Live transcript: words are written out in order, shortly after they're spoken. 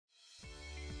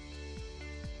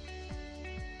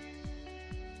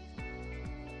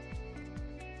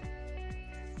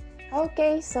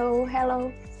Okay, so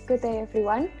hello, good day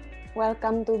everyone.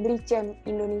 Welcome to BritCham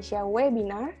Indonesia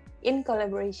webinar in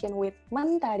collaboration with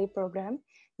MENTARI Programme,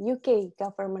 UK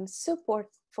Government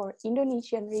Support for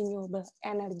Indonesian Renewable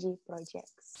Energy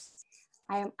Projects.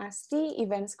 I am Asti,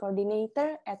 Events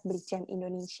Coordinator at BritCham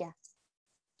Indonesia.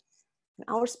 And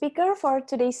our speaker for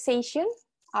today's session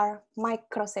are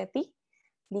Mike Croscetti,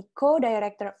 the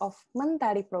co-director of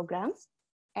MENTARI Programme,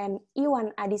 and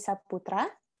Iwan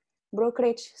Adhisaputra,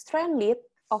 Brokerage Strand lead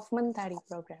of MENTARI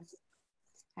Programme.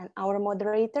 And our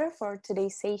moderator for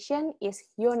today's session is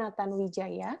Yonathan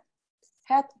Wijaya,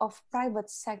 Head of Private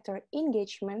Sector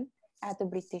Engagement at the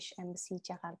British Embassy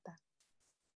Jakarta.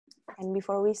 And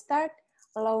before we start,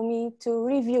 allow me to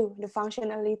review the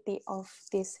functionality of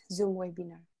this Zoom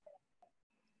webinar.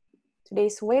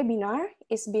 Today's webinar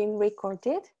is being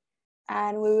recorded,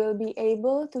 and we will be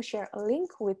able to share a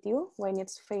link with you when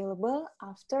it's available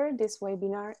after this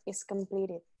webinar is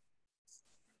completed.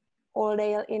 All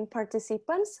dial-in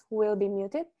participants will be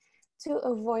muted to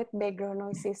avoid background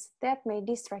noises that may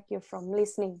distract you from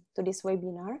listening to this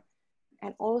webinar,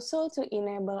 and also to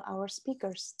enable our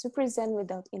speakers to present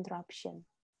without interruption.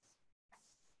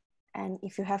 And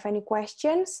if you have any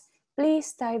questions,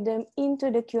 please type them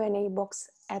into the Q&A box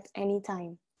at any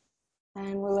time.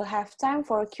 And we will have time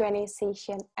for a Q&A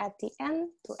session at the end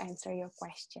to answer your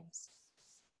questions.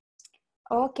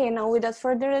 Okay, now without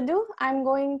further ado, I'm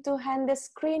going to hand the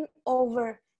screen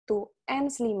over to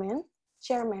Ainsley Mann,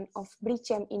 Chairman of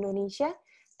BritCham Indonesia,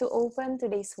 to open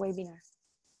today's webinar.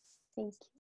 Thank you.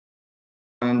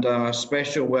 And a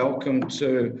special welcome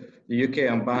to the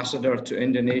UK Ambassador to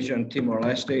Indonesia and Timor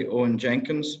Leste, Owen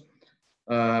Jenkins.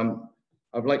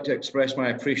 I'd like to express my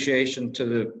appreciation to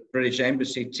the British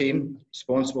Embassy team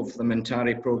responsible for the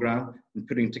MENTARI Programme in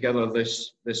putting together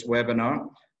this webinar,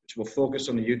 which will focus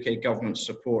on the UK government's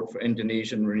support for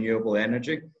Indonesian renewable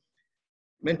energy.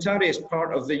 MENTARI is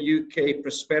part of the UK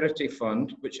Prosperity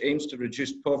Fund, which aims to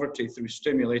reduce poverty through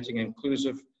stimulating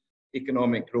inclusive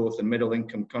economic growth in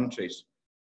middle-income countries.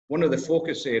 One of the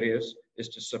focus areas is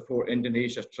to support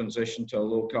Indonesia's transition to a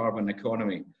low-carbon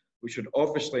economy, which would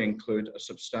obviously include a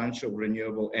substantial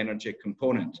renewable energy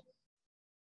component.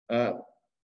 I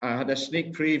had a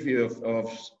sneak preview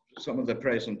of some of the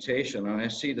presentation, and I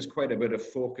see there's quite a bit of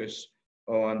focus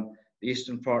on the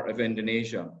eastern part of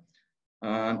Indonesia.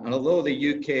 And although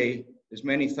the UK is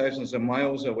many thousands of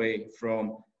miles away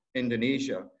from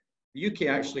Indonesia, the UK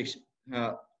actually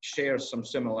shares some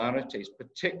similarities,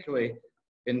 particularly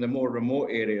in the more remote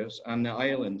areas and the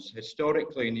islands.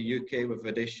 Historically in the UK, we've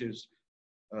had issues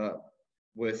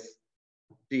with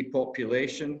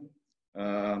depopulation.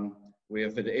 We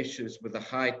have had issues with the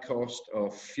high cost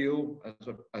of fuel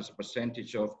as a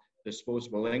percentage of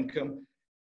disposable income.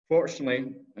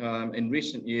 Fortunately, in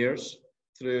recent years,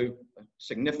 through a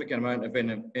significant amount of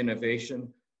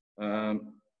innovation,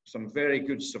 some very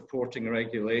good supporting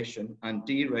regulation and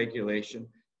deregulation,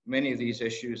 many of these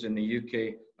issues in the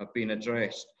UK have been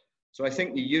addressed. So I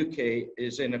think the UK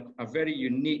is in a very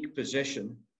unique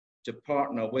position to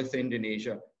partner with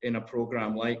Indonesia in a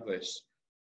program like this.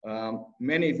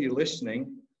 Many of you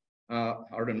listening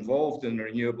are involved in the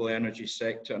renewable energy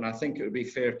sector, and I think it would be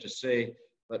fair to say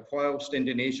that whilst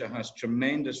Indonesia has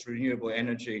tremendous renewable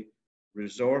energy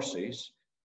resources,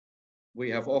 we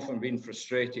have often been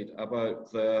frustrated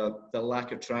about the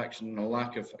lack of traction and the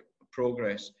lack of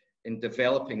progress in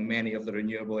developing many of the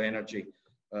renewable energy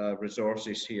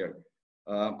resources here.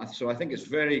 So I think it's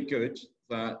very good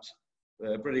that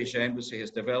the British Embassy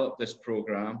has developed this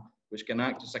programme, which can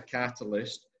act as a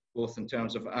catalyst, both in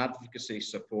terms of advocacy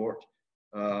support,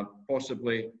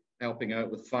 possibly helping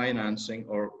out with financing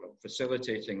or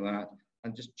facilitating that,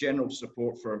 and just general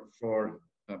support for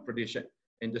British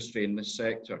industry in this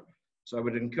sector. So I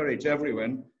would encourage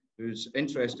everyone who's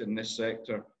interested in this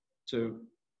sector to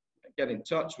get in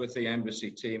touch with the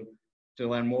Embassy team to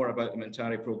learn more about the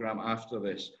MENTARI Programme after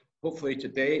this. Hopefully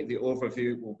today, the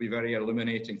overview will be very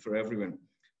illuminating for everyone.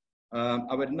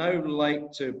 I would now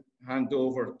like to hand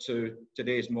over to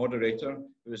today's moderator,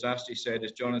 who, as Asti said,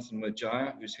 is Yonathan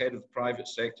Wijaya, who's Head of Private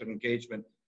Sector Engagement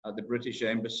at the British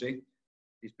Embassy.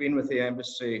 He's been with the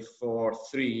Embassy for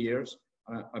 3 years.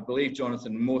 I believe,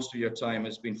 Jonathan, most of your time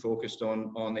has been focused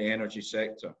on the energy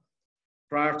sector.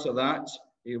 Prior to that,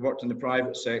 he worked in the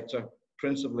private sector,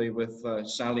 principally with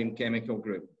Salim Chemical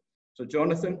Group. So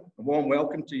Jonathan, a warm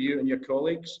welcome to you and your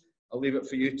colleagues. I'll leave it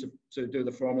for you to do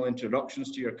the formal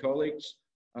introductions to your colleagues,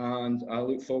 and I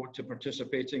look forward to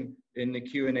participating in the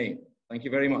Q&A. Thank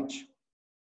you very much.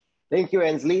 Thank you,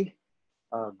 Ainsley.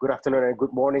 Good afternoon and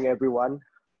good morning, everyone.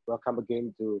 Welcome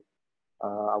again to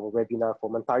our webinar for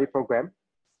MENTARI Programme.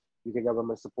 UK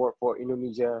government support for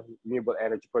Indonesia Renewable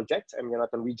Energy Projects. I'm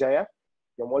Yonathan Wijaya,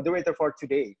 your moderator for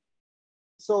today.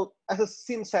 So as a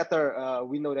scene setter,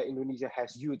 we know that Indonesia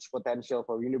has huge potential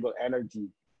for renewable energy.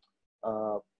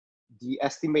 The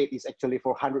estimate is actually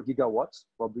for 100 gigawatts.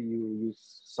 Probably you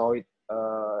saw it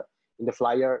in the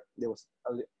flyer. There was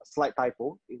a slight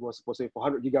typo. It was supposed to be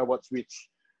 400 gigawatts, which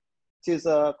is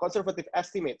a conservative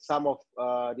estimate. Some of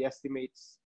the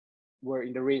estimates were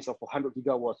in the range of 100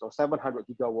 gigawatts or 700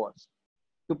 gigawatts.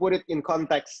 To put it in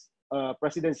context,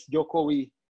 President Jokowi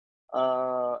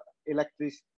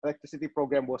electricity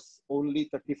program was only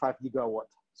 35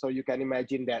 gigawatts. So you can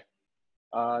imagine that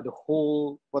the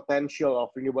whole potential of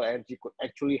renewable energy could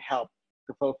actually help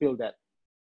to fulfill that.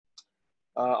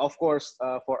 Of course,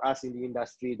 for us in the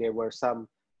industry, there were some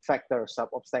factors, some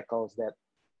obstacles that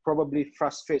probably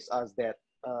frustrates us that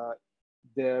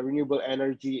the renewable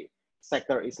energy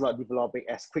sector is not developing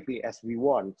as quickly as we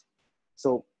want.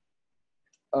 So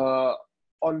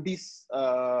on this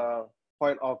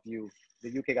point of view,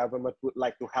 the UK government would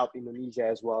like to help Indonesia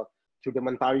as well through the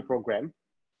MENTARI Programme,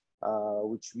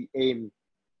 which we aim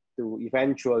to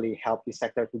eventually help the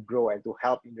sector to grow and to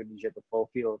help Indonesia to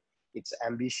fulfill its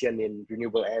ambition in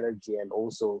renewable energy and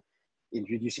also in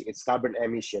reducing its carbon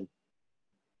emission.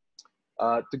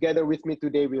 Together with me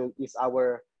today is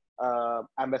our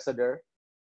ambassador,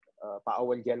 Pak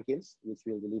Owen Jenkins, which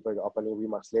will deliver the opening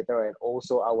remarks later, and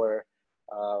also our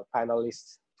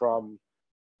panelists from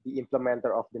the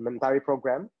implementer of the MENTARI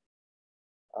Programme.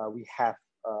 We have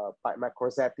Pak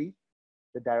Croscetti,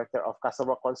 the director of Castle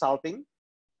Rock Consulting,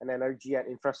 an energy and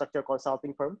infrastructure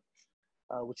consulting firm,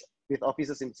 which with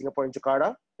offices in Singapore and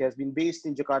Jakarta. He has been based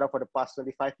in Jakarta for the past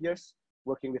 25 years,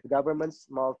 working with governments,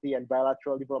 multi and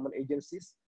bilateral development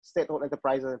agencies, state-owned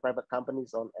enterprises and private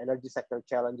companies on energy sector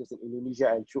challenges in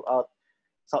Indonesia and throughout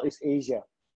Southeast Asia.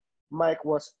 Mike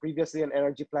was previously an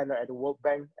energy planner at the World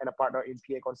Bank and a partner in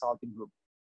PA Consulting Group.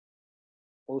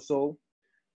 Also,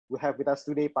 we have with us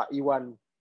today Pak Iwan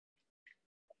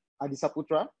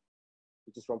Adhisaputra,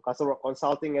 which is from Castle Rock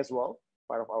Consulting as well,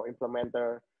 part of our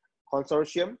implementer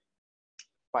consortium.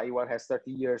 Pak Iwan has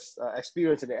 30 years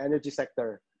experience in the energy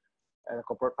sector and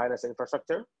corporate finance and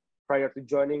infrastructure. Prior to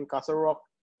joining Castle Rock,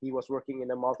 he was working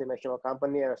in a multinational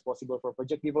company and responsible for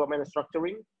project development and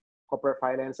structuring, corporate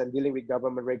finance, and dealing with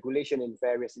government regulation in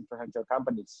various infrastructure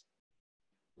companies.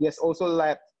 He has also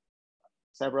led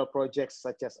several projects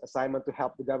such as assignment to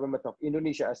help the government of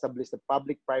Indonesia establish the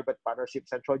Public-Private Partnership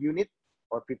Central Unit,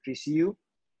 or P3CU,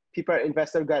 prepare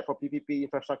investor guide for PPP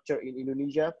infrastructure in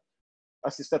Indonesia,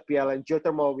 assisted PLN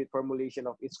Geothermal with formulation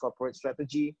of its corporate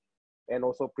strategy, and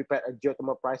also prepared a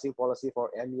geothermal pricing policy for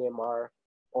MEMR,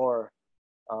 or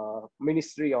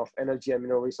Ministry of Energy and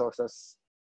Mineral Resources,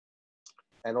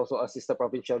 and also assisted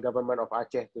provincial government of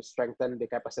Aceh to strengthen the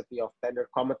capacity of tender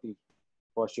committee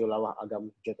for Siolawah Agam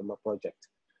geothermal project.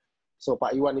 So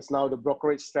Pak Iwan is now the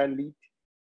Brokerage Strand lead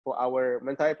for our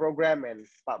MENTARI Programme, and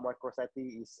Pak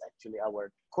Croscetti is actually our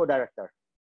co-director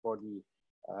for the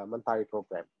MENTARI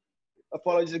Programme.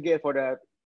 Apologies again for the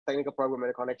technical problem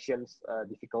and the connections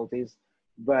difficulties,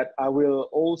 but I will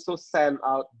also send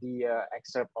out the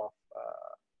excerpt of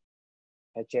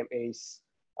HMA's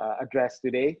address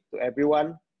today to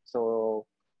everyone, so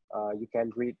you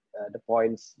can read the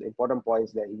points, the important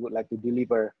points that he would like to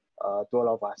deliver to all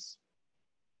of us.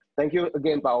 Thank you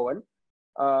again, Pak Owen.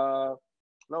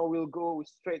 Now we'll go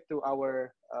straight to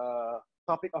our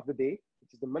topic of the day,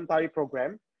 which is the MENTARI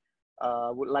Programme.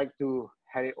 Would like to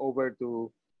hand it over to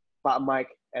Pak Mike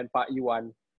and Pak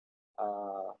Iwan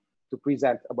to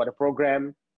present about the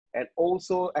program, and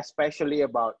also especially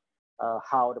about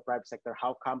how the private sector,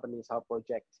 how companies, how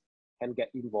projects can get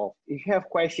involved. If you have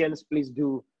questions, please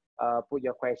do put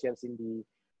your questions in the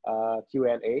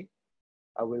Q&A.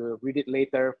 I will read it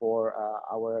later for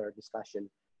our discussion.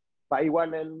 Pak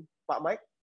Iwan and Pak Mike,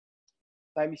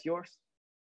 time is yours.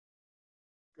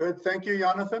 Good, thank you,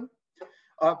 Yonathan.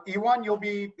 Iwan, you'll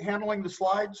be handling the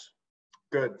slides?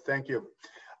 Good, thank you.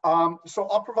 So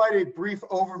I'll provide a brief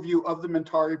overview of the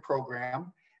MENTARI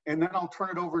Programme, and then I'll turn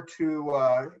it over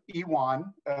to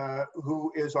Iwan,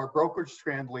 who is our Brokerage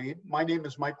Strand lead. My name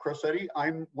is Mike Croscetti.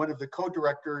 I'm one of the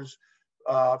co-directors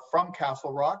from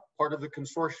Castle Rock, part of the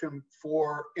consortium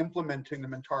for implementing the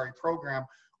MENTARI Programme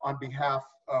on behalf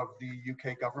of the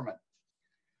UK government.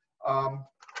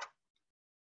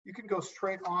 You can go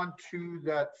straight on to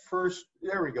that first,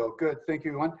 there we go, good, thank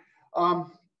you, Iwan.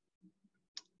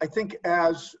 I think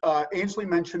as Ainsley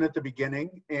mentioned at the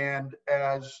beginning, and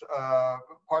as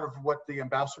part of what the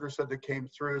ambassador said that came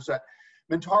through, is that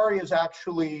MENTARI is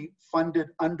actually funded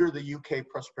under the UK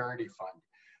Prosperity Fund.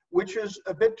 which is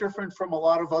a bit different from a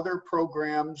lot of other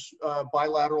programs,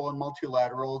 bilateral and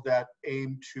multilateral, that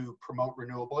aim to promote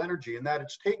renewable energy, and that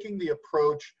it's taking the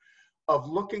approach of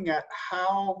looking at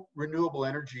how renewable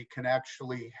energy can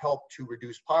actually help to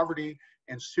reduce poverty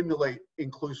and stimulate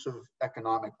inclusive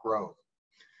economic growth.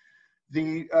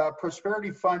 The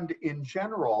Prosperity Fund in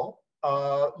general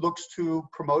looks to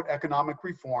promote economic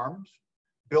reforms,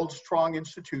 build strong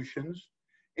institutions,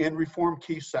 and reform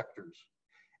key sectors.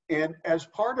 And as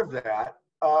part of that,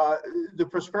 the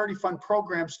Prosperity Fund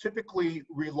programs typically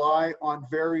rely on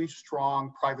very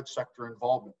strong private sector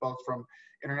involvement, both from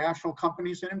international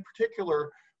companies and in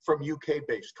particular from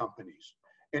UK-based companies.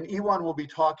 And Iwan will be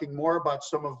talking more about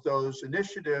some of those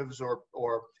initiatives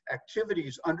or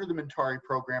activities under the MENTARI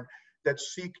program that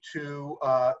seek to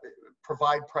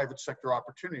provide private sector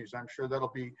opportunities. I'm sure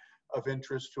that'll be of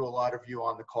interest to a lot of you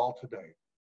on the call today.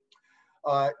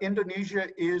 Indonesia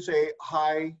is a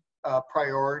high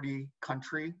priority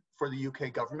country for the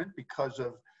UK government because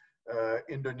of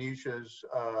Indonesia's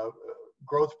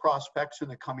growth prospects in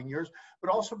the coming years,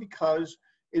 but also because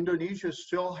Indonesia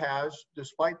still has,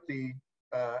 despite the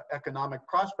economic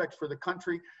prospects for the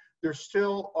country, there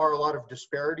still are a lot of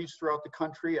disparities throughout the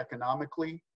country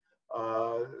economically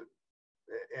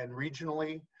and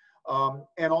regionally.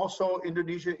 And also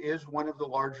Indonesia is one of the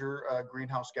larger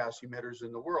greenhouse gas emitters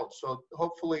in the world. So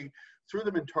hopefully through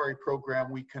the MENTARI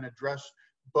program, we can address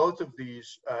both of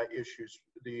these issues,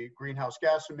 the greenhouse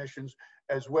gas emissions,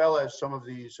 as well as some of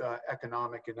these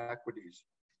economic inequities.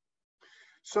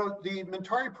 So the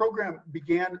MENTARI program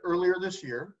began earlier this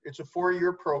year. It's a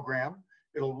 4-year program.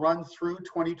 It'll run through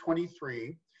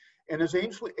 2023. And as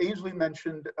Ainsley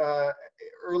mentioned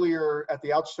earlier at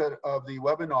the outset of the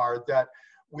webinar, that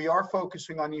we are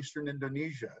focusing on Eastern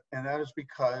Indonesia. And that is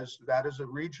because that is a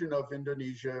region of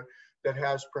Indonesia that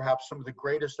has perhaps some of the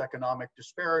greatest economic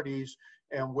disparities,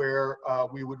 and where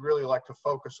we would really like to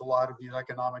focus a lot of these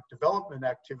economic development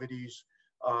activities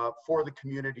for the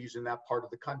communities in that part of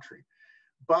the country.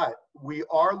 But we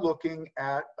are looking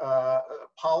at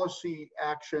policy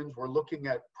actions, we're looking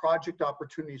at project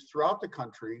opportunities throughout the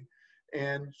country.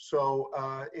 And so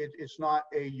it's not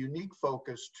a unique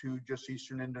focus to just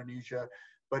Eastern Indonesia,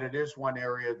 but it is one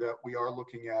area that we are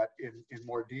looking at in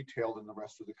more detail than the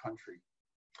rest of the country.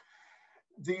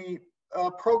 The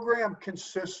program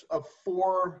consists of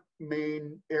 4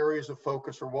 main areas of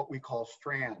focus, or what we call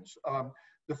strands.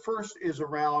 The first is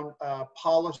around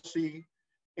policy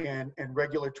and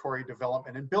regulatory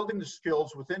development and building the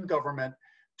skills within government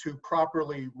to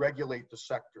properly regulate the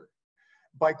sector.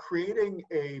 By creating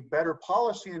a better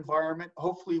policy environment,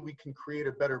 hopefully we can create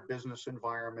a better business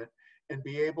environment and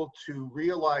be able to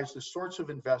realize the sorts of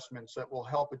investments that will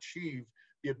help achieve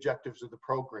the objectives of the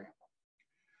program.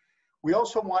 We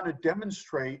also want to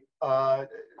demonstrate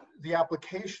the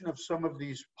application of some of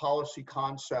these policy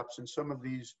concepts and some of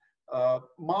these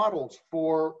models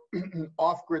for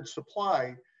off-grid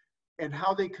supply and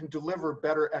how they can deliver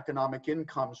better economic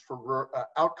incomes for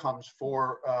outcomes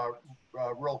for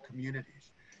rural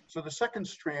communities. So the second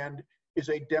strand is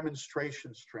a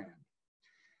demonstration strand.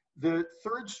 The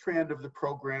third strand of the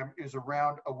program is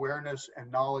around awareness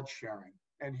and knowledge sharing.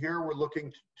 And here we're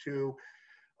looking to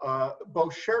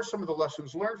both share some of the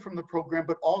lessons learned from the program,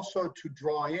 but also to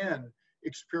draw in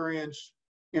experience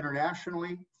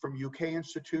internationally from UK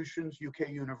institutions, UK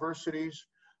universities,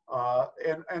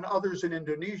 and others in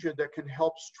Indonesia that can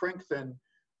help strengthen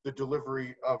the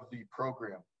delivery of the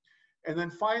program. And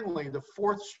then finally, the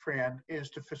fourth strand is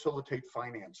to facilitate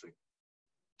financing.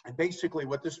 And basically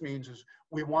what this means is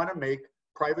we want to make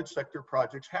private sector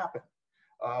projects happen.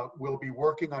 We'll be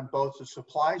working on both the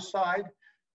supply side,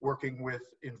 working with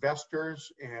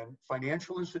investors and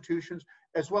financial institutions,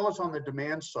 as well as on the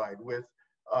demand side with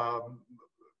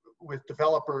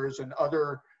developers and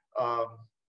other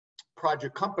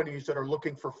project companies that are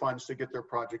looking for funds to get their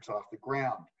projects off the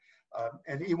ground.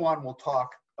 And Iwan will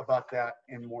talk about that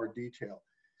in more detail.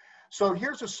 So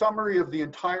here's a summary of the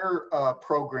entire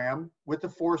program with the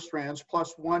 4 strands,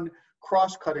 plus one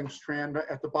cross-cutting strand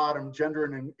at the bottom, gender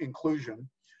and inclusion.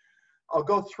 I'll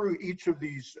go through each of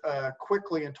these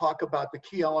quickly and talk about the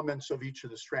key elements of each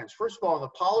of the strands. First of all, on the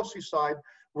policy side,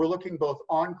 we're looking both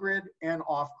on-grid and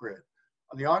off-grid.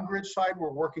 On the on-grid side,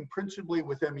 we're working principally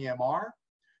with MEMR,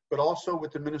 but also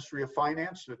with the Ministry of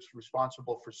Finance that's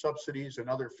responsible for subsidies and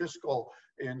other fiscal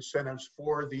incentives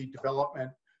for the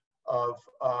development of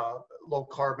low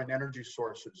carbon energy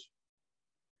sources.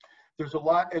 There's a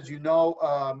lot, as you know,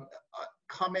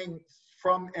 coming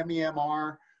from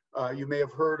MEMR. You may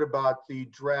have heard about the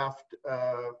draft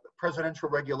presidential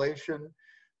regulation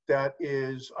that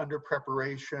is under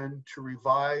preparation to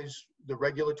revise the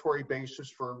regulatory basis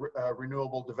for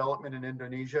renewable development in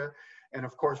Indonesia. And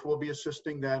of course, we'll be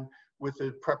assisting them with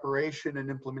the preparation and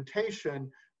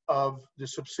implementation of the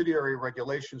subsidiary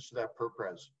regulations to that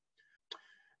purpose.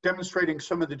 Demonstrating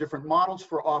some of the different models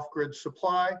for off-grid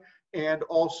supply, and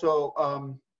also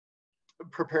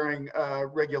preparing a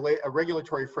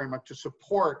regulatory framework to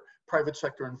support private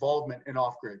sector involvement in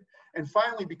off-grid. And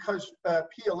finally, because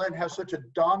PLN has such a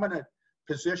dominant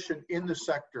position in the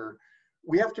sector,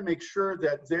 we have to make sure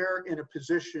that they're in a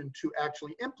position to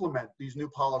actually implement these new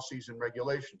policies and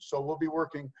regulations. So we'll be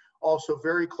working also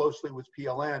very closely with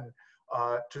PLN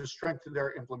to strengthen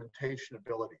their implementation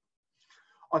ability.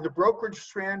 On the brokerage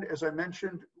strand, as I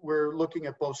mentioned, we're looking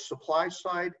at both supply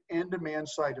side and demand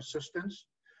side assistance.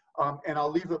 And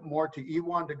I'll leave it more to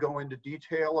Iwan to go into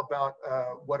detail about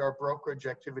what our brokerage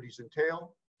activities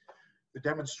entail. The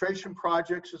demonstration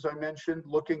projects, as I mentioned,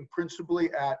 looking principally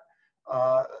at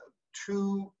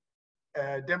two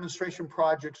demonstration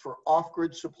projects for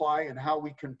off-grid supply and how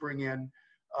we can bring in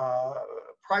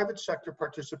private sector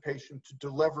participation to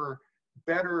deliver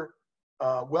better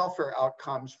welfare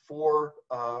outcomes for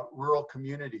rural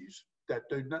communities that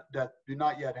do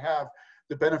not yet have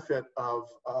the benefit of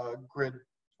grid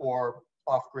or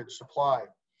off-grid supply.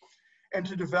 And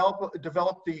to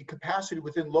develop the capacity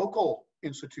within local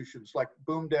institutions like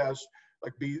BUMDES,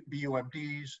 like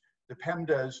BUMDs, the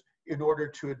PEMDAs, in order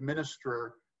to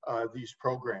administer these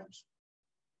programs.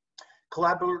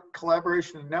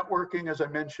 Collaboration and networking, as I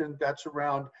mentioned, that's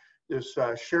around this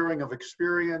sharing of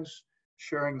experience,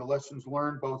 sharing the lessons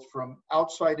learned both from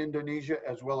outside Indonesia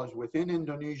as well as within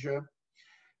Indonesia.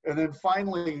 And then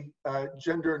finally,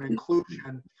 gender and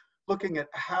inclusion, looking at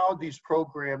how these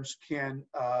programs can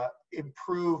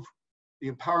improve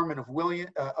the empowerment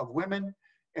of women,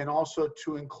 and also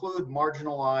to include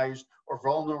marginalized or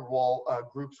vulnerable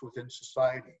groups within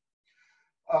society.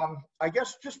 I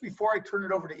guess just before I turn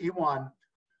it over to Iwan,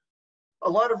 a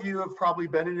lot of you have probably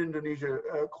been in Indonesia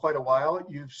quite a while.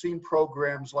 You've seen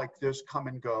programs like this come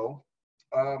and go.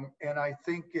 And I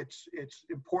think it's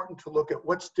important to look at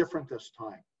what's different this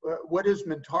time. What is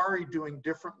MENTARI doing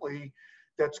differently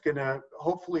that's gonna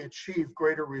hopefully achieve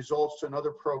greater results than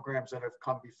other programs that have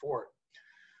come before it?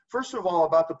 First of all,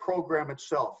 about the program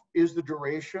itself is the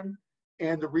duration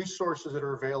and the resources that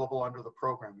are available under the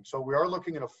program. And so we are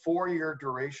looking at a 4-year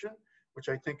duration, which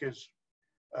I think is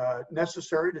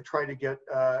necessary to try to get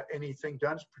anything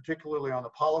done, particularly on the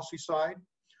policy side.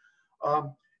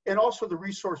 And also the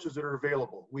resources that are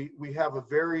available. We have a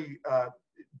very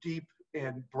deep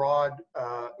and broad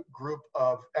group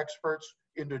of experts,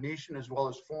 Indonesian as well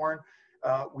as foreign.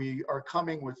 We are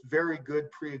coming with very good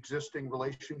pre-existing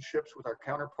relationships with our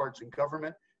counterparts in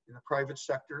government, in the private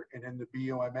sector, and in the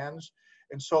BUMNs.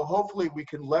 And so hopefully we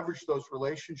can leverage those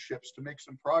relationships to make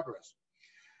some progress.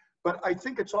 But I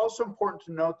think it's also important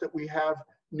to note that we have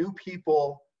new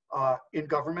people in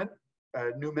government,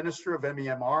 a new minister of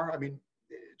MEMR. I mean,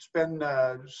 it's been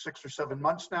 6 or 7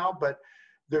 months now, but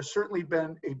there's certainly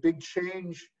been a big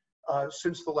change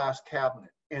since the last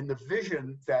cabinet. And the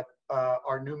vision that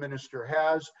our new minister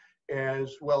has,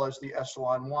 as well as the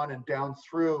Echelon 1 and down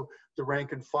through the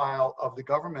rank and file of the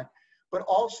government, but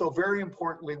also very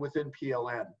importantly within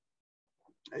PLN.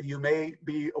 You may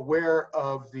be aware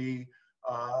of the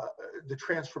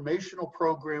transformational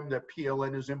program that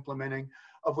PLN is implementing,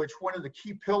 of which one of the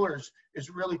key pillars is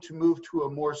really to move to a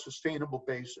more sustainable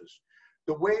basis.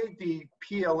 The way the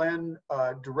PLN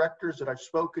directors that I've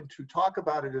spoken to talk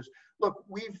about it is, look,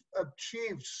 we've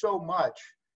achieved so much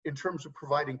in terms of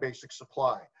providing basic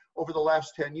supply. Over the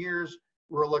last 10 years,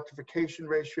 rural electrification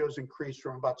ratios increased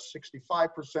from about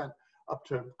 65% up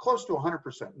to close to 100%,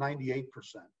 98%.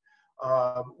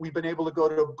 We've been able to go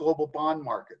to global bond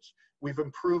markets. We've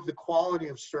improved the quality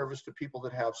of service to people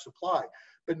that have supply.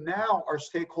 But now our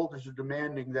stakeholders are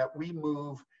demanding that we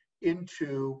move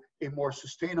into a more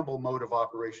sustainable mode of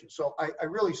operation. So I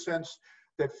really sense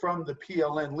that from the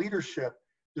PLN leadership,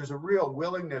 there's a real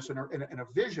willingness and a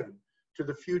vision to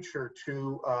the future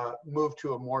to move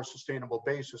to a more sustainable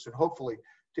basis and hopefully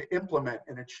to implement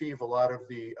and achieve a lot of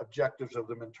the objectives of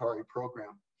the MENTARI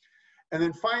program. And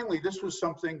then finally, this was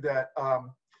something that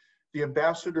the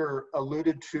ambassador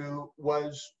alluded to,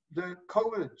 was the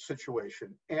COVID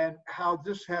situation and how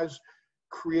this has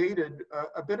created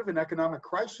a bit of an economic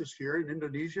crisis here in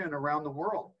Indonesia and around the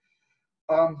world.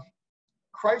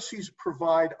 Crises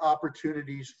provide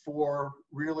opportunities for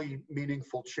really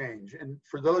meaningful change. And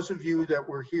for those of you that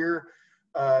were here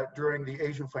during the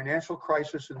Asian financial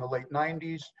crisis in the late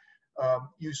 90s,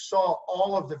 you saw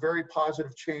all of the very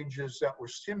positive changes that were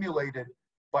stimulated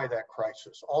by that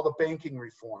crisis, all the banking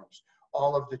reforms,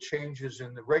 all of the changes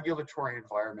in the regulatory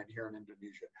environment here in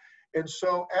Indonesia. And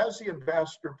so, as the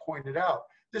ambassador pointed out,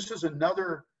 this is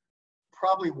another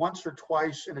probably once or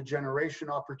twice in a generation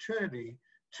opportunity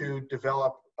to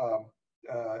develop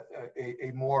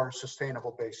a more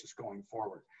sustainable basis going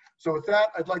forward. So with that,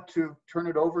 I'd like to turn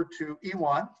it over to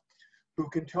Iwan, who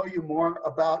can tell you more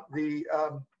about the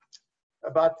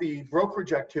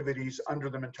brokerage activities under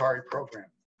the MENTARI program.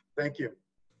 Thank you.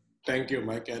 Thank you,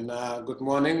 Mike, and good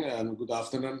morning and good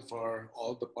afternoon for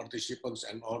all the participants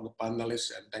and all the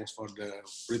panelists, and thanks for the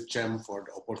BritCham for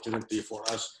the opportunity for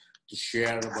us to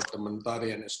share about the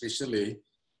MENTARI, and especially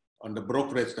on the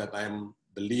brokerage that I'm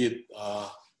the lead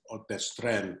of that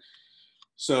Strand.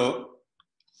 So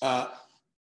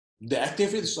the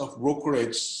activities of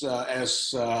brokerage,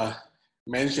 as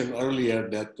mentioned earlier,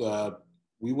 that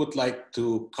we would like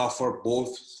to cover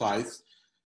both sides,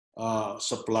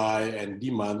 supply and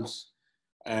demands,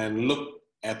 and look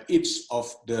at each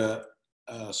of the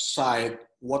side,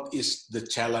 what is the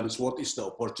challenge, what is the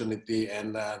opportunity,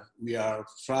 and we are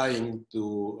trying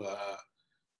to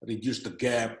reduce the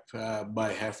gap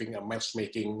by having a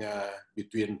matchmaking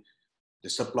between the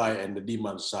supply and the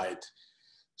demand side.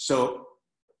 So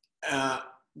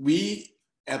we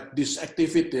at these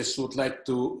activities would like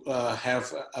to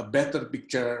have a better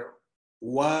picture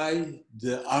why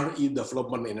the RE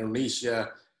development in Indonesia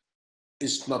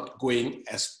is not going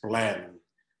as planned.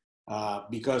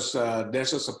 Because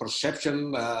there's a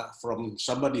perception from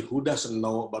somebody who doesn't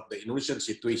know about the Indonesian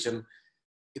situation.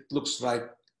 It looks like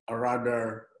a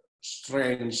rather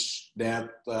strange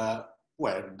that,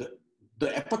 well,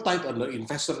 the appetite on the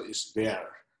investor is there.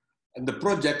 And the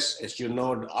projects, as you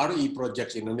know, the RE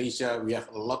projects in Indonesia, we have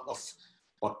a lot of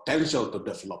potential to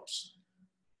develop.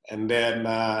 And then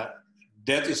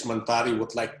that is MENTARI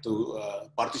would like to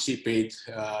participate,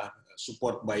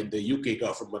 support by the UK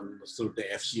government through the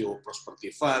FCO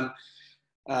Prosperity Fund.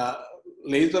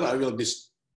 Later I will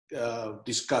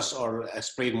discuss or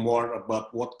explain more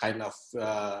about what kind of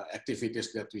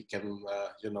activities that we can,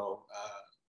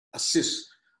 assist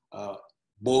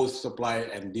both supply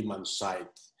and demand side.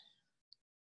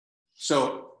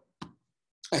 So,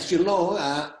 as you know,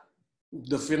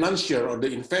 the financier or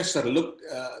the investor look,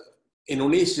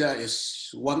 Indonesia is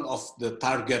one of the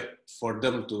target for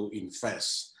them to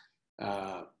invest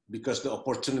because the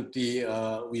opportunity,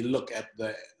 we look at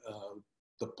the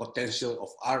potential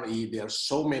of RE, there are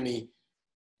so many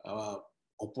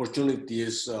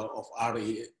opportunities of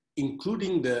RE,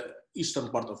 including the eastern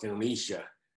part of Indonesia.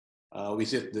 We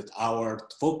said that our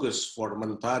focus for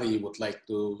MENTARI would like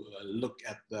to look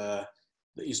at the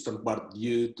eastern part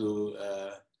due to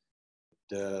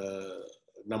the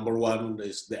number one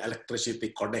is the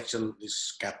electricity connection is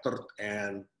scattered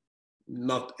and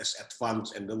not as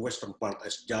advanced in the western part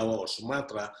as Java or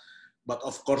Sumatra, but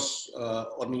of course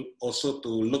also to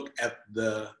look at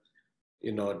the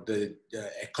the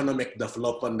economic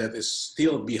development that is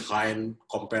still behind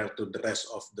compared to the rest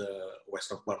of the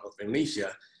western part of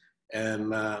Indonesia.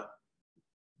 And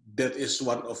that is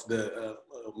one of the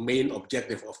main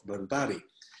objective of MENTARI.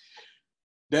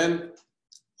 Then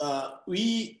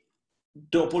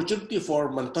the opportunity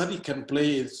for MENTARI can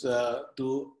play is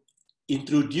to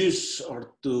introduce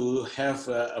or to have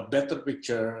a better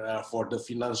picture for the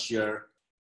financier.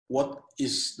 What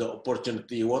is the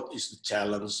opportunity? What is the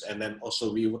challenge? And then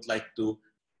also we would like to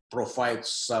provide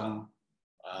some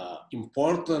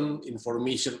important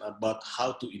information about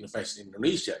how to invest in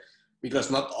Indonesia,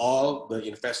 because not all the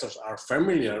investors are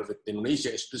familiar with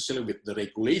Indonesia, especially with the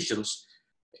regulations.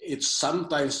 It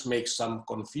sometimes makes some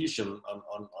confusion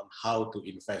on how to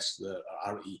invest the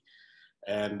RE.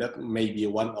 And that may be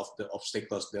one of the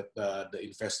obstacles that the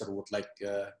investor would like,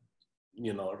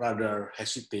 rather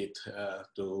hesitate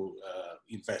to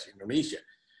invest in Indonesia.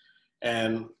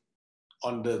 And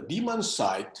on the demand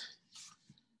side,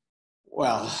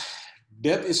 well,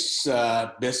 that is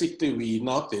basically we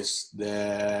noticed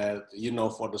that,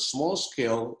 for the small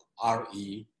scale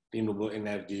RE, renewable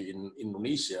energy in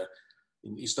Indonesia,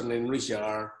 in Eastern Indonesia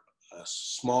are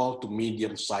small to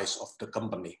medium size of the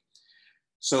company.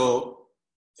 So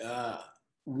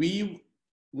we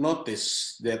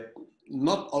noticed that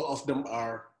not all of them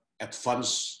are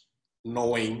advanced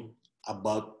knowing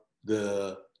about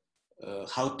the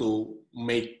how to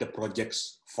make the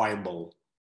projects viable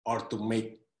or to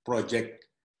make project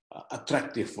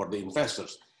attractive for the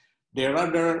investors. They're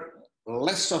rather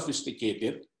less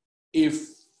sophisticated if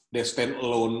they stand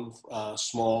alone,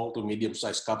 small to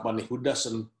medium-sized company who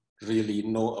doesn't really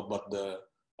know about the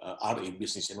RE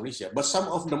business in Indonesia. But some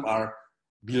of them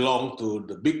belong to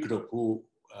the big group who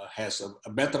has a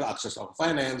better access on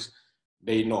finance.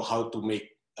 They know how to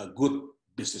make a good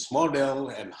business model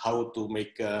and how to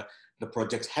make the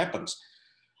projects happen.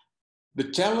 The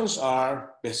challenge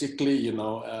are basically, you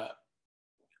know,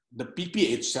 the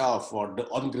PPA itself or the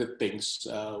on-grid things.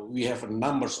 We have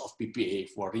numbers of PPA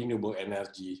for renewable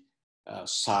energy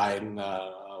signed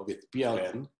with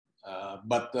PLN,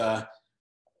 but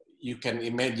you can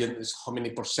imagine is how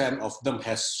many % of them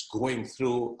has going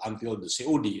through until the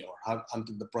COD or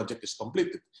until the project is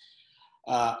completed.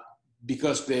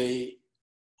 Because they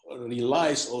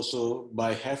realize also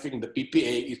by having the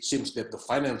PPA, it seems that the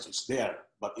finance is there,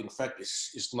 but in fact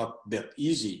it's not that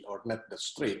easy or not that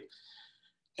straight.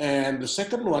 And the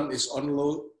second one is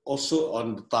also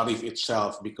on the tariff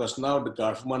itself, because now the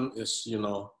government is, you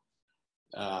know,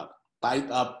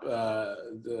 tightening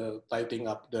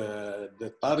up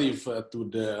the tariff to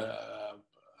the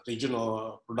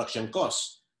regional production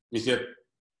costs, which is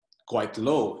quite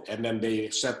low, and then they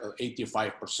set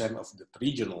 85% of the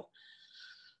regional.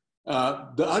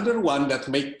 The other one that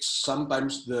makes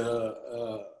sometimes the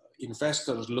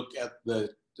investors look at the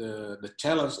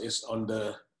challenge is on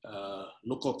the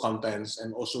local contents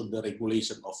and also the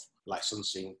regulation of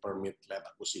licensing, permit, land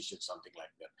acquisition, something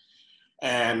like that.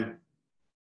 And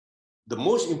the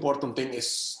most important thing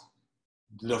is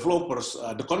the developers,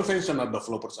 the conventional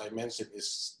developers I mentioned,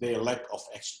 is their lack of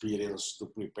experience to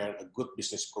prepare a good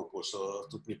business proposal,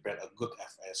 to prepare a good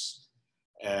FS,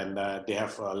 and they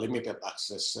have limited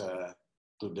access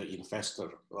to the investor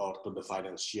or to the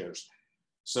financiers.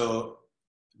 So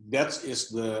that is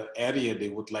the area they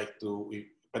would like to,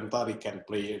 MENTARI can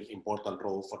play an important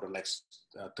role for the next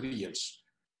 3 years.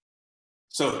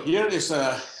 So here is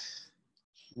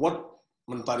what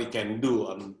MENTARI can do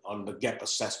on the gap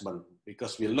assessment,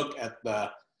 because we look at the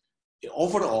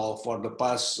overall for the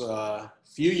past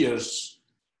few years,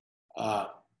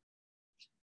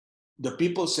 the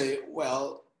people say,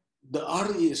 well, the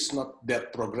RE is not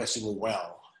that progressing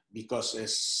well because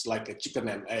it's like a chicken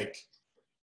and egg.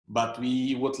 But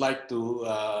we would like to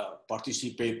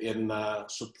participate in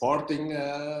supporting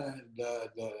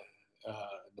the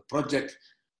project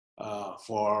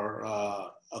for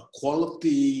a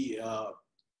quality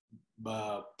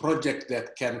project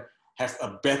that can have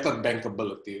a better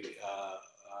bankability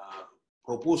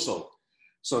proposal.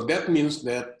 So that means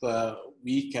that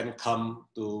we can come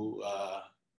to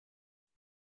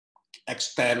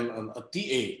extend a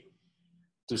TA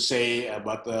to say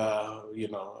about, you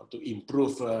know, to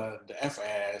improve the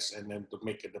FS and then to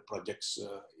make the projects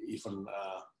even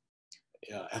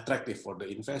attractive for the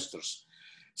investors.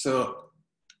 So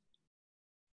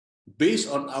based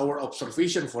on our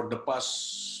observation for the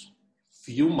past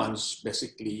few months,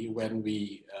 basically, when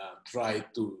we try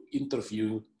to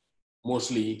interview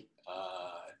mostly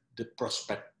the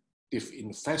prospective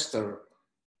investor,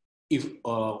 if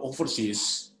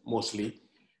overseas mostly,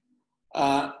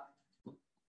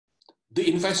 the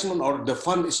investment or the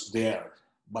fund is there,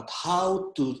 but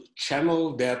how to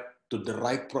channel that to the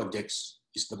right projects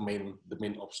is the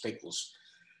main obstacles.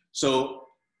 So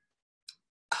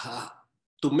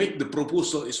to make the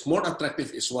proposal is more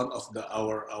attractive is one of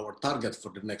our target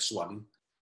for the next one,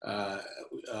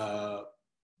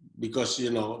 because,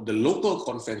 you know, the local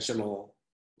conventional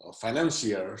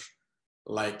financiers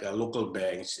like local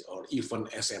banks or even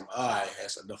SMI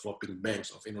as a developing banks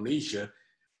of Indonesia,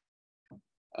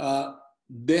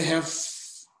 they have,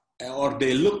 or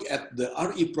they look at the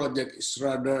RE project is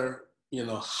rather, you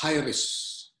know, high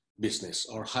risk business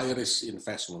or high risk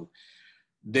investment.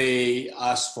 They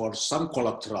ask for some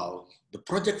collateral. The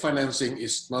project financing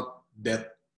is not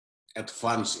that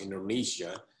advanced in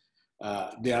Indonesia.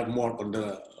 They are more on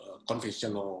the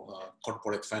conventional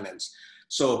corporate finance.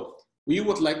 So we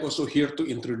would like also here to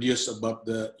introduce about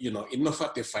the, you know,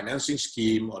 innovative financing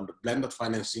scheme on the blended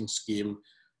financing scheme,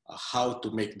 how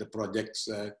to make the projects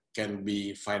can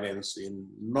be financed in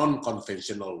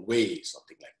non-conventional way,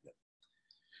 something like that.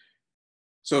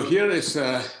 So here is,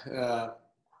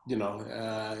 you know,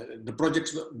 the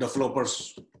project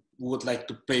developers would like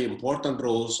to play important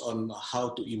roles on how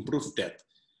to improve that.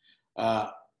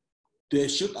 They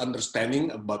should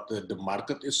understanding about the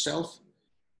market itself.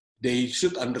 They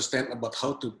should understand about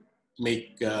how to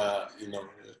make, you know,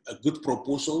 a good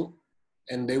proposal,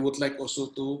 and they would like also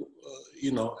to,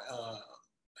 you know,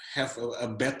 have a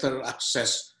better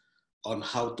access on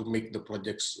how to make the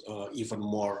projects even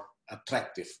more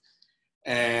attractive.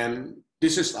 And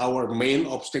this is our main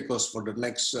obstacles for the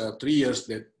next 3 years,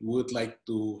 that we would like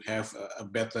to have a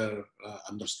better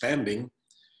understanding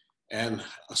and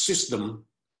a system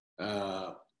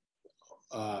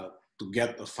to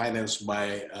get financed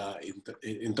by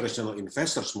international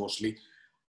investors mostly,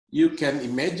 you can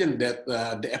imagine that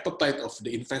the appetite of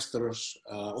the investors,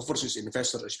 overseas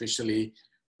investors especially,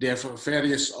 they have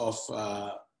various of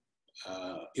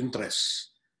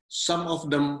interests. Some of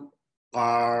them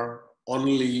are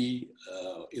only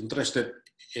interested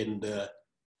in the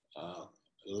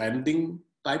lending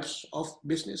types of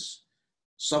business.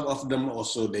 Some of them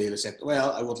also, they said,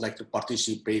 well, I would like to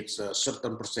participate a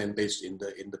certain percentage in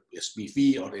the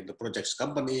SPV or in the projects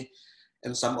company.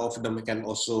 And some of them can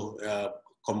also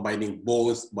combining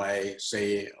both by,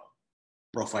 say,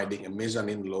 providing a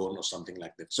mezzanine loan or something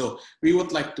like that. So we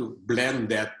would like to blend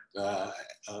that,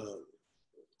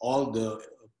 all the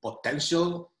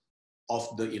potential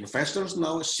of the investors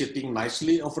now sitting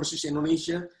nicely overseas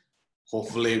Indonesia.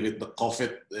 Hopefully with the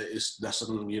COVID,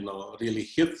 doesn't really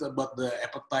hit about the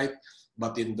appetite.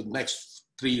 But in the next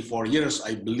 3-4 years,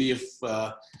 I believe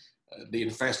the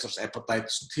investors' appetite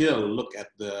still look at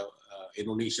the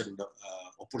Indonesian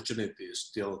opportunity is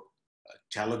still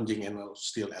challenging and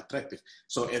still attractive.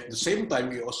 So at the same time,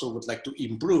 we also would like to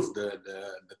improve the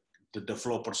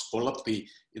developers' quality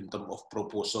in terms of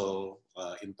proposal,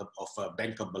 in terms of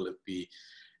bankability.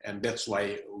 And that's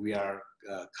why we are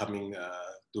coming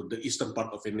to the eastern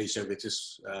part of Indonesia, which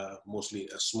is mostly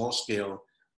a small scale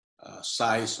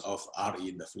size of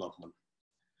RE development.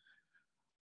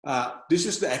 This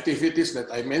is the activities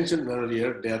that I mentioned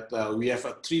earlier, that we have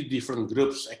 3 different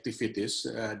groups activities.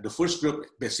 The first group,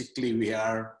 basically, we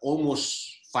are almost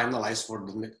finalized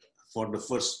for the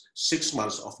first 6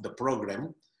 months of the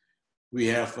program. We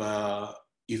have,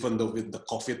 even though with the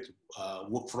COVID,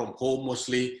 work from home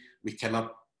mostly, we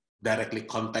cannot directly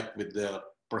contact with the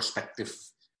prospective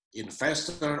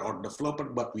investor or developer,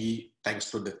 but we,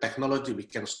 thanks to the technology, we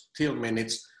can still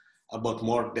manage about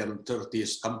more than 30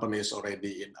 companies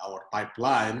already in our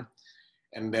pipeline.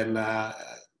 And then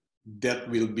that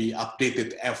will be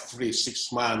updated every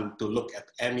 6 months to look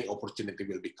at any opportunity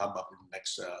will be come up in the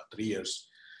next 3 years.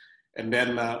 And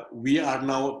then we are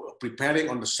now preparing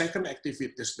on the second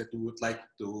activities that we would like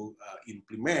to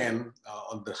implement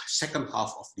on the second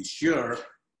half of this year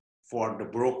for the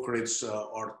brokerage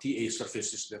or TA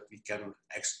services that we can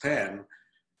extend.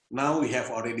 Now we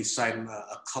have already signed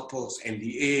a couple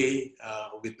NDA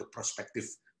with the prospective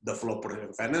developer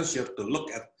and financier to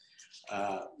look at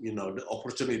the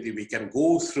opportunity we can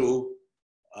go through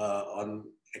on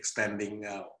extending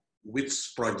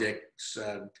which projects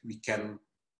we can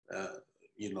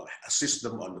assist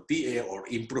them on the TA or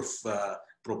improve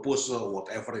proposal,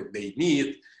 whatever they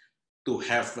need to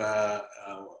have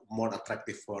more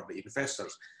attractive for the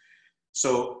investors.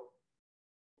 So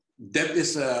that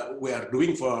is we are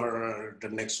doing for the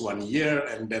next 1 year.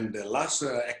 And then the last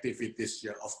activities,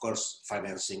 of course,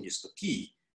 financing is the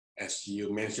key. As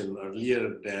you mentioned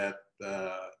earlier, that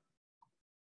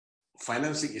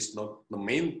financing is not the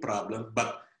main problem,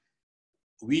 but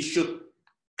we should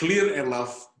clear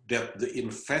enough that the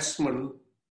investment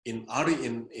in RE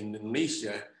in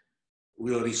Indonesia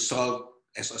will result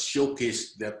as a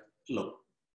showcase that, look,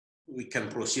 we can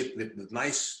proceed with the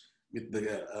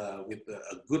with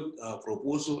a good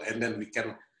proposal, and then we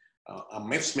can a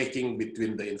matchmaking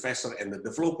between the investor and the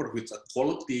developer with a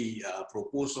quality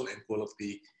proposal and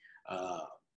quality,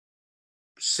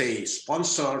 say,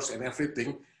 sponsors and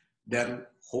everything. Then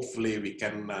hopefully we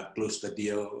can close the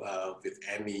deal with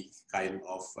any kind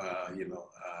of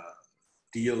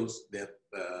deals that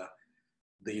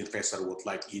the investor would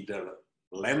like, either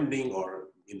lending or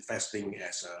investing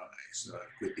as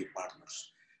equity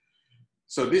partners.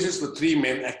 So this is the 3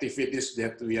 main activities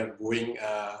that we are going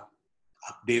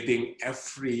updating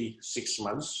every 6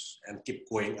 months and keep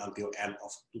going until end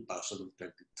of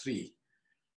 2023.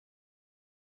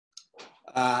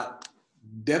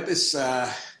 That is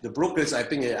the brokerage. I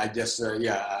think I just,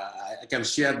 I can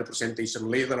share the presentation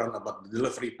later on about the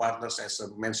delivery partners, as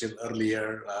mentioned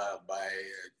earlier by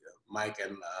Mike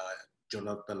and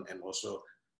Jonathan, and also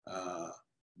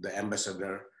the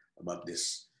ambassador about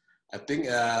this. I think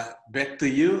back to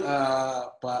you,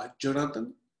 Pak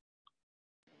Jonathan.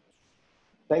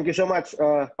 Thank you so much,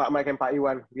 Pak Mike and Pak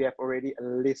Iwan. We have already a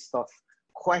list of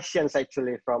questions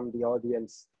actually from the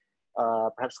audience.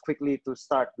 Perhaps quickly to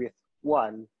start with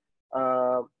one,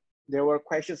 there were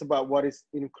questions about what is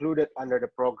included under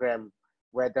the program,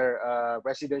 whether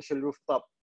residential rooftop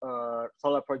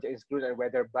solar project is included and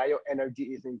whether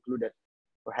bioenergy is included.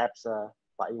 Perhaps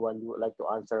Pak Iwan, you would like to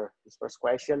answer this first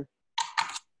question?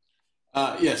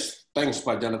 Yes, thanks,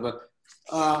 Pak Jonathan.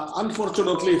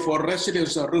 Unfortunately, for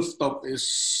residential rooftop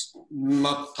is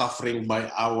not covering by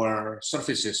our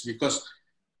services, because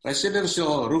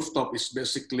residential rooftop is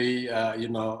basically,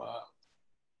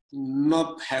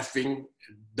 not having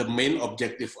the main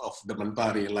objective of the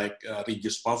Mentari, like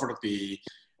reduce poverty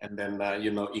and then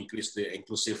increase the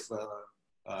inclusive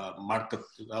market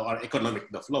or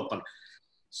economic development.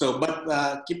 So,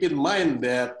 but keep in mind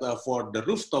that for the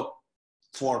rooftop,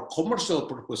 for commercial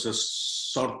purposes,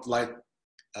 sort like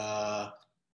a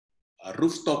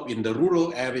rooftop in the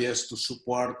rural areas to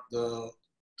support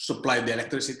supply the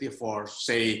electricity for,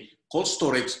 say, cold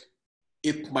storage,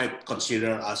 it might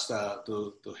consider us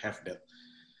to have that.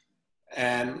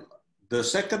 And the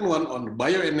second one on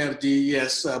bioenergy,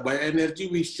 yes, bioenergy,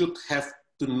 we should have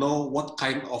to know what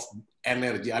kind of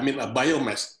energy, I mean,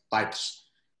 biomass types.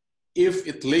 If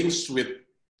it links with,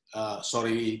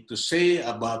 sorry to say,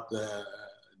 about the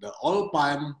oil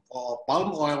palm or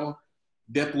palm oil,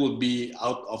 that will be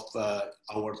out of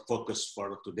our focus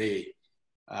for today,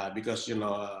 because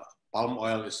palm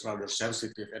oil is rather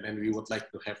sensitive, and then we would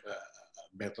like to have a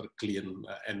better clean,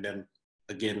 and then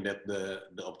again that the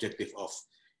objective of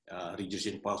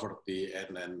reducing poverty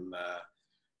and then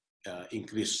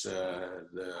increase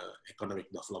the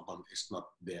economic development is not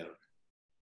there.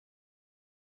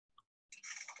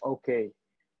 Okay,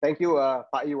 thank you,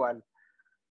 Pak Iwan.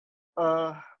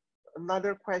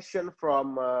 Another question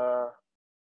from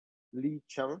Lee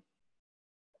Cheng,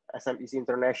 SMEC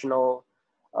International.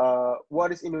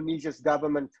 What is Indonesia's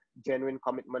government genuine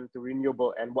commitment to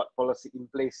renewable, and what policy in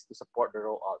place to support the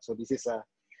rollout? So this is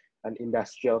an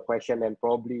industrial question, and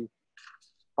probably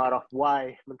part of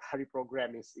why MENTARI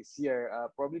program is here.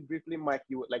 Probably briefly, Mike,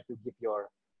 you would like to give your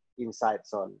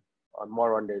insights on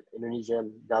more on the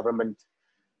Indonesian government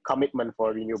commitment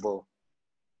for renewable.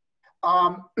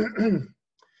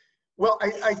 Well,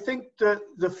 I think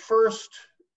the first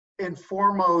and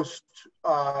foremost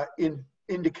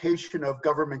indication of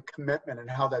government commitment and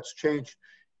how that's changed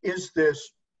is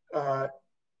this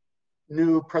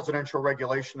new presidential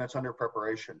regulation that's under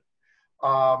preparation.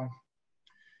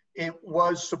 It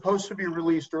was supposed to be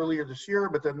released earlier this year,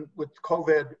 but then with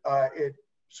COVID, it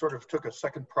sort of took a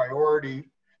second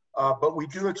priority. But we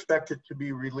do expect it to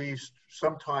be released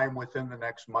sometime within the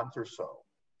next month or so.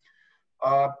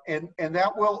 And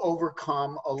that will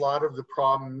overcome a lot of the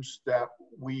problems that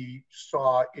we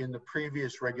saw in the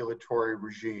previous regulatory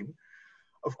regime.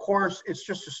 Of course, it's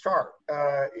just a start.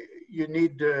 You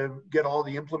need to get all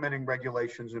the implementing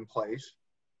regulations in place,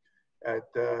 at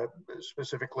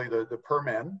specifically the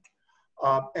PERMEN.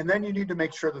 And then you need to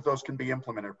make sure that those can be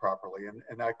implemented properly.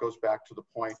 And that goes back to the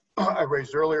point I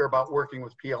raised earlier about working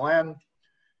with PLN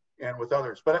and with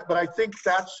others. But I think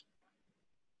that's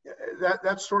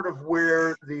sort of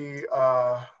where the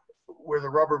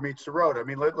rubber meets the road. I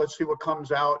mean, let's see what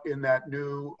comes out in that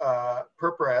new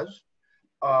PERPRES.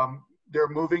 They're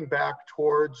moving back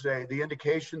towards the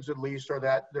indications at least are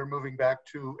that they're moving back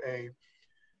to a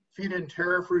feed-in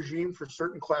tariff regime for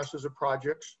certain classes of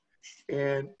projects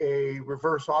and a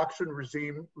reverse auction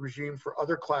regime for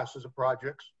other classes of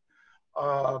projects.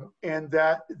 And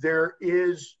that there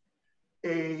is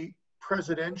a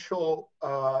presidential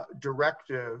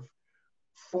directive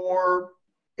for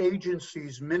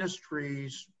agencies,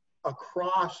 ministries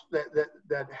across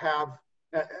that have,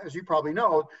 as you probably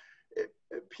know,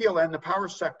 PLN, the power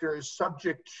sector, is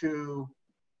subject to,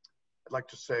 I'd like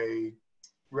to say,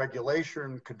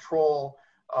 regulation, control,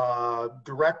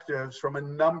 directives from a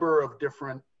number of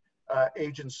different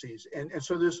agencies. And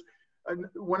so this,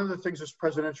 one of the things this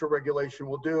presidential regulation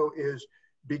will do is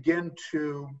begin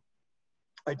to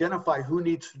identify who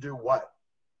needs to do what.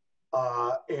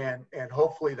 And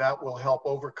hopefully that will help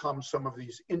overcome some of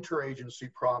these interagency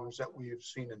problems that we have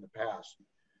seen in the past.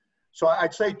 So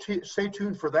I'd say stay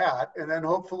tuned for that. And then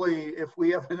hopefully if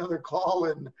we have another call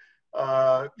in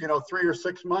 3 or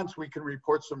 6 months, we can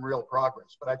report some real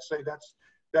progress. But I'd say that's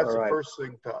the first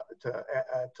thing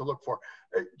to look for.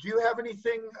 Do you have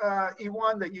anything,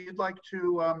 Iwan, that you'd like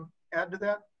to add to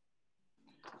that?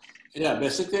 Yeah,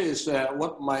 basically, is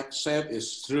what Mike said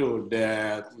is true,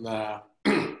 that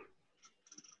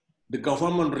the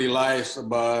government relies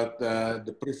about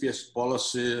the previous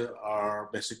policy are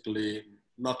basically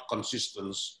not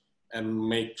consistent and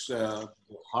makes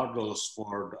hurdles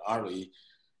for the RE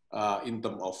in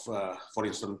terms of, for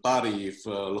instance, tariff,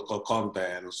 local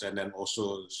contents, and then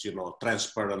also,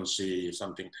 transparency,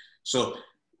 something. So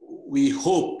we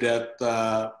hope that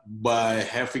by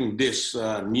having this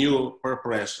new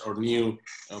purpose or new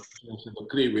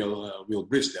decree will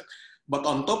bridge that. But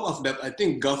on top of that, I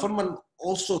think government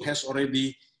also has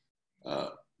already,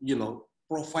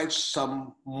 provides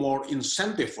some more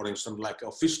incentive, for instance, like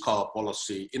a fiscal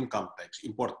policy, income tax,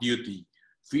 import duty,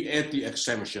 VAT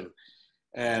exemption,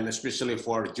 and especially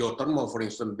for geothermal, for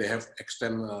instance, they have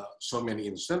extended so many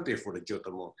incentives for the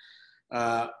geothermal.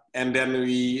 And then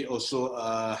we also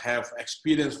have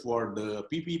experience for the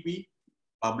PPP,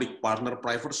 public partner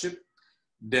partnership,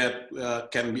 that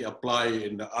can be applied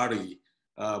in the RE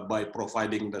by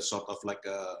providing the sort of like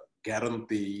a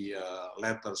guarantee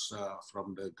letters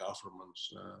from the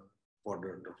governments for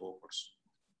the developers.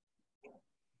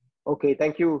 Okay,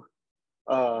 thank you,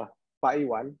 Pak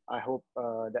Iwan. I hope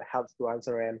that helps to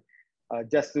answer. And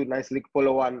just to nicely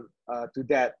follow on to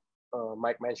that,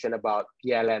 Mike mentioned about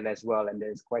PLN as well, and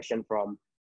there's a question from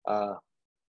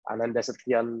Ananda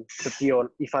Setyon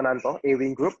Ivananto,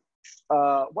 Ewing Group.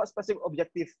 What specific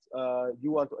objectives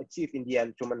you want to achieve in the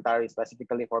end through MENTARI,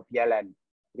 specifically for PLN?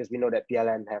 Because we know that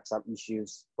PLN have some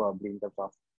issues probably in terms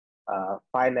of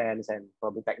finance and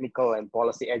probably technical and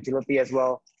policy agility as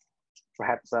well.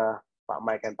 Perhaps Pak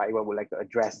Mike and Pak Iwan would like to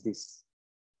address this.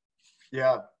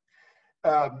 Yeah,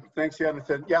 thanks,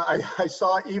 Yonathan. Yeah, I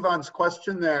saw Ivan's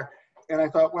question there, and I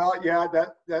thought, well, yeah,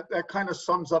 that kind of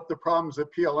sums up the problems that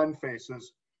PLN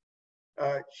faces.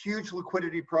 Huge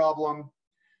liquidity problem,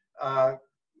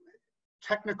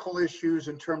 technical issues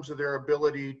in terms of their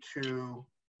ability to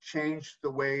change the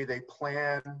way they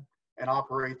plan and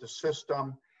operate the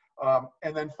system.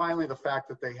 And then finally, the fact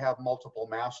that they have multiple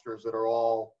masters that are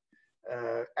all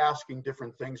asking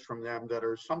different things from them that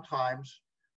are sometimes,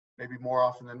 maybe more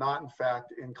often than not, in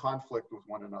fact, in conflict with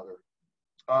one another.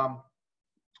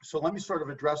 So let me sort of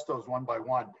address those one by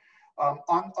one.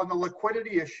 On the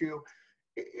liquidity issue,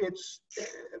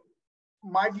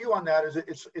 my view on that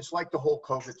is it's like the whole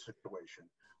COVID situation.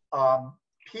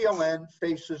 PLN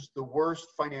faces the worst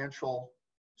financial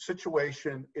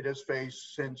situation it has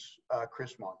faced since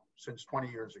Chrismon, since 20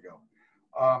 years ago.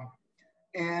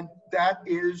 And that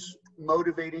is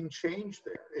motivating change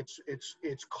there.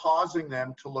 It's causing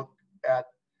them to look at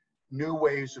new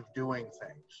ways of doing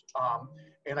things.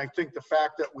 And I think the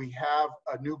fact that we have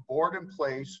a new board in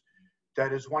place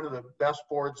that is one of the best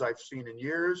boards I've seen in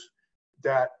years,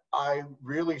 that I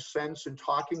really sense in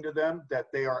talking to them that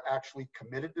they are actually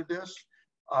committed to this.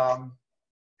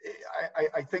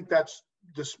 I think that's,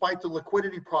 despite the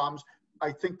liquidity problems,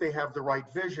 I think they have the right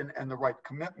vision and the right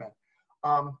commitment.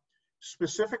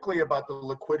 Specifically about the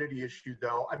liquidity issue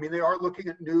though, I mean, they are looking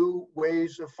at new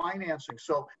ways of financing.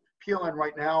 So PLN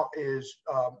right now is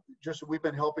we've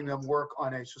been helping them work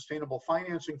on a sustainable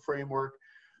financing framework.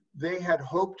 They had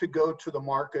hoped to go to the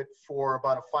market for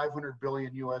about a $500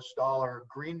 billion US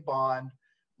green bond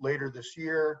later this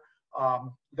year.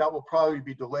 That will probably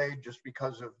be delayed just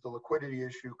because of the liquidity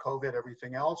issue, COVID,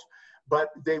 everything else. But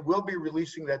they will be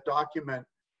releasing that document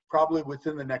probably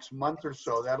within the next month or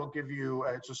so. That'll give you,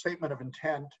 it's a statement of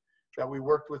intent that we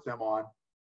worked with them on.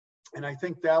 And I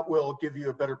think that will give you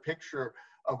a better picture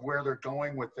of where they're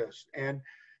going with this. And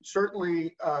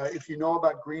certainly, if you know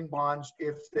about green bonds,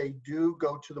 if they do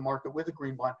go to the market with a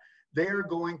green bond, they are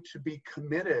going to be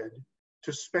committed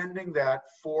to spending that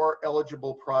for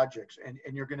eligible projects. And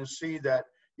you're going to see that,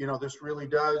 you know, this really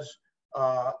does,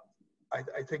 I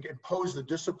think, impose the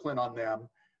discipline on them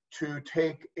to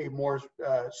take a more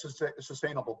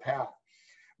sustainable path.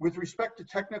 With respect to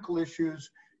technical issues,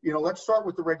 you know, let's start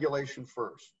with the regulation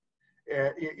first.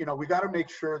 You know, we got to make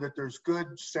sure that there's good,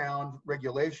 sound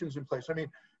regulations in place. I mean,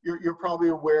 you're probably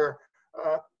aware,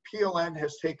 PLN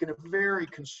has taken a very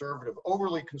conservative,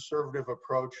 overly conservative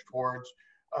approach towards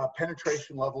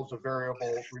penetration levels of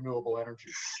variable renewable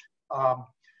energy.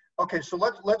 Okay, so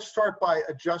let's start by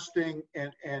adjusting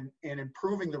and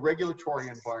improving the regulatory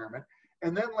environment,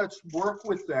 and then let's work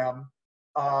with them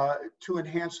to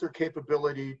enhance their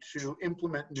capability to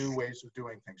implement new ways of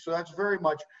doing things. So that's very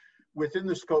much within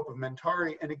the scope of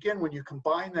MENTARI. And again, when you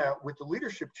combine that with the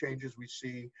leadership changes we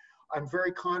see, I'm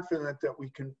very confident that we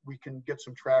can get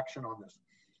some traction on this.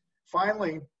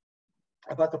 Finally,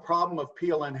 about the problem of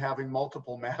PLN having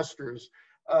multiple masters,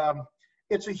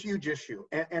 it's a huge issue,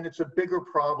 and it's a bigger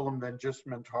problem than just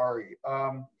MENTARI.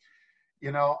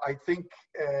 You know, I think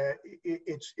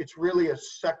it's really a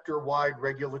sector-wide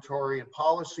regulatory and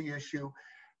policy issue,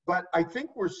 but I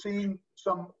think we're seeing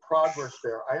some progress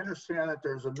there. I understand that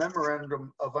there's a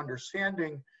memorandum of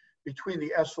understanding between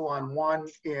the Eselon I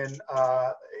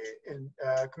in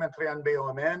Kementerian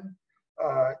BUMN,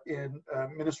 in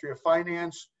Ministry of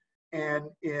Finance, and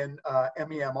in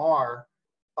MEMR,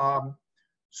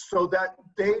 so that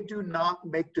they do not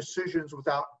make decisions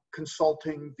without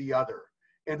consulting the other.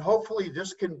 And hopefully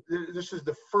this is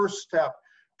the first step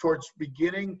towards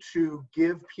beginning to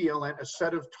give PLN a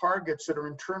set of targets that are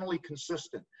internally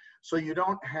consistent. So you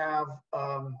don't have,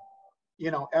 you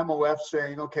know, MOF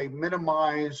saying, okay,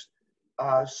 minimize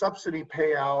subsidy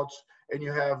payouts, and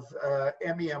you have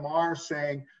MEMR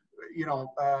saying,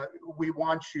 we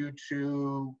want you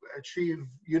to achieve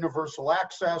universal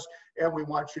access, and we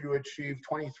want you to achieve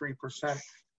 23%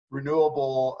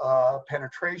 renewable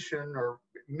penetration or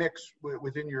mix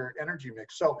within your energy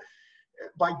mix. So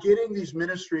by getting these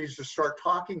ministries to start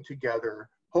talking together,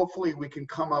 hopefully we can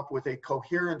come up with a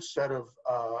coherent set of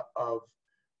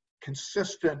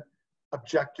consistent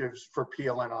objectives for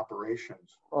PLN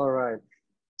operations. All right.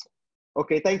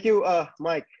 Okay, thank you,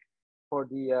 Mike, for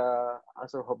the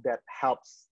answer. Hope that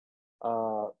helps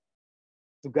to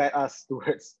guide us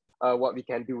towards what we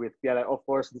can do with PLN. Of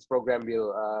course, this program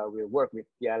will work with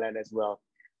PLN as well.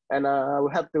 And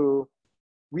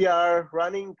we are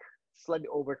running slightly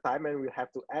over time and we'll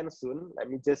have to end soon. Let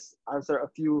me just answer a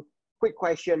few quick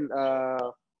questions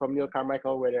from Neil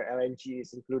Carmichael, whether LNG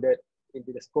is included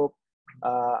into the scope.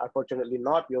 Unfortunately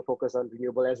not. We'll focus on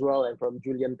renewable as well. And from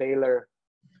Julian Taylor,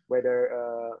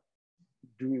 whether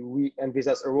do we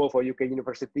envisage a role for UK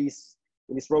universities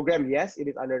in this program? Yes, it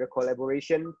is under the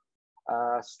collaboration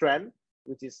strand,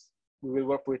 which is we will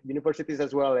work with universities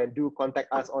as well, and do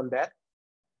contact us on that.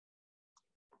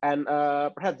 And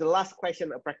perhaps the last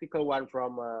question, a practical one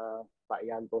from Pak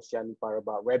Yanto Sianipar,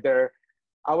 about whether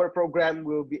our program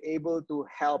will be able to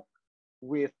help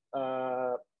with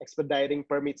expediting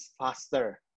permits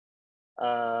faster.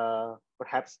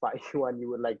 Perhaps Pak Iwan, you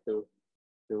would like to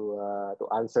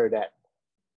answer that.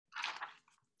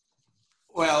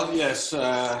 Well, yes.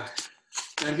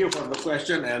 Thank you for the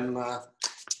question. And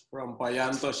from Pak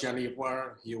Yanto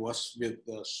Sianipar, he was with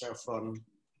Chevron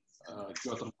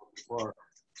geothermal before.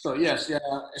 So yes,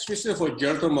 especially for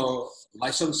geothermal,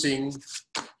 licensing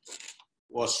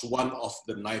was one of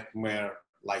the nightmare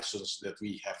license that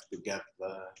we have to get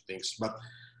things. But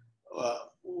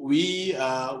we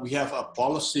have a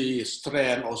policy.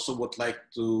 Strand also would like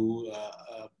to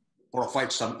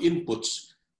provide some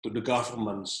inputs to the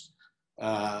governments,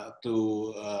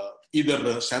 to either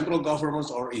the central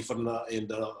governments or even in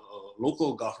the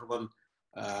local government,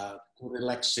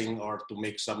 relaxing or to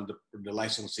make some the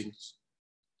licensing.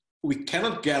 We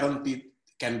cannot guarantee it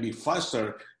can be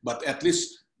faster, but at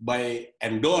least by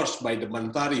endorsed by the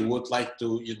MENTARI would like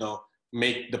to,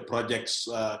 make the projects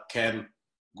can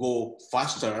go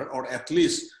faster, or at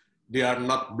least they are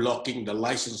not blocking the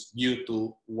license due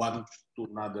to one to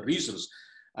another reasons.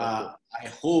 I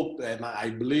hope and I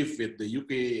believe with the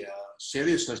UK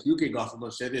seriousness, UK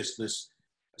government seriousness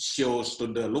shows to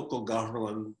the local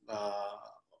government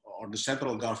or the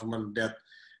central government that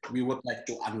we would like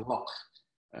to unlock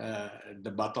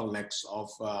the bottlenecks of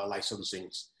licensing.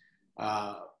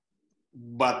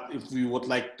 But if we would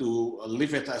like to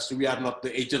leave it as we are not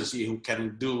the agency who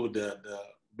can do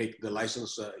make the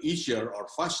license easier or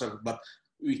faster, but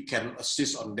we can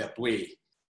assist on that way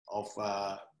of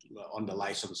on the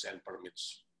license and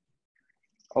permits.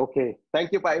 Okay,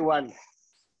 thank you, Pak Iwan.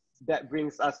 That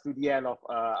brings us to the end of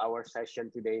our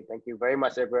session today. Thank you very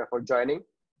much, everyone, for joining.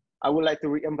 I would like to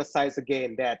re-emphasize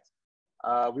again that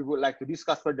we would like to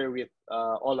discuss further with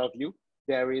all of you.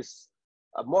 There is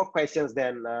more questions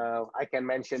than I can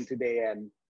mention today, and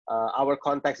our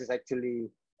context is actually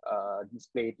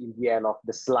displayed in the end of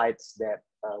the slides that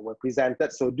were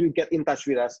presented. So do get in touch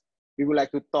with us. We would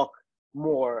like to talk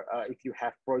more if you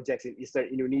have projects in Eastern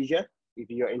Indonesia. If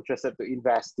you're interested to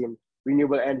invest in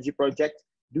renewable energy projects,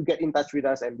 do get in touch with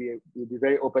us, and we'll be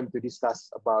very open to discuss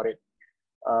about it.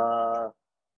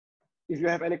 If you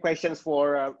have any questions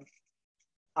for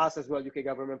us as well, UK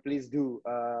government, please do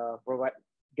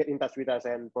get in touch with us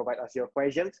and provide us your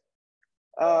questions.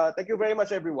 Thank you very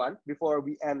much, everyone. Before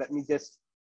we end, let me just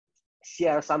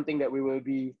share something that we will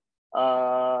be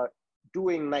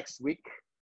doing next week,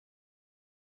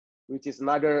 which is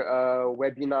another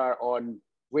webinar on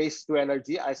waste to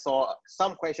energy. I saw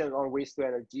some questions on waste to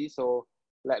energy, so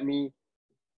let me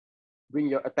bring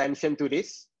your attention to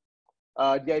this.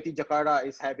 DIT Jakarta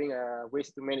is having a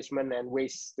waste to management and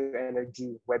waste to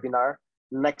energy webinar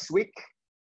next week,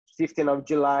 15th of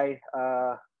July,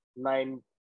 9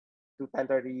 to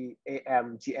 10:30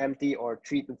 a.m. GMT or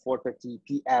 3 to 4:30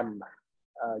 p.m.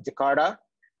 Jakarta.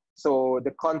 So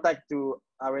the contact to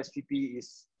RSVP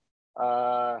is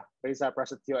Reza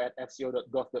Prasetyo at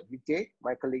fco.gov.uk.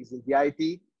 My colleagues in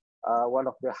DIT. One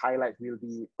of the highlights will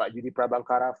be Pak Yudi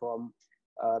Prabangkara from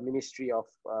Ministry of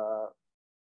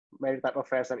Maritime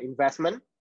Affairs and Investment,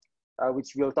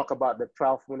 which will talk about the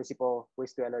 12 municipal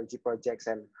waste to energy projects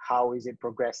and how is it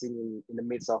progressing in the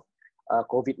midst of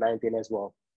COVID-19 as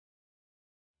well.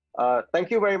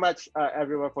 Thank you very much,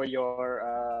 everyone, for your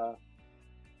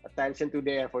attention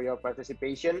today and for your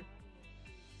participation.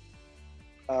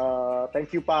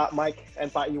 Thank you, Pak Mike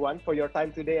and Pak Iwan, for your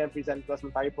time today and present the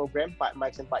MENTARI program. Pak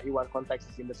Mike and Pak Iwan contact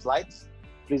is in the slides.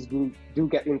 please do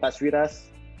get in touch with us.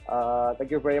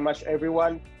 Thank you very much,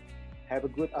 everyone. Have a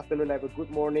good afternoon, have a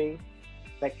good morning.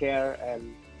 Take care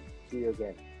and see you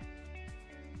again.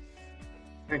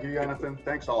 Thank you, Yonathan.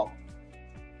 Thanks all.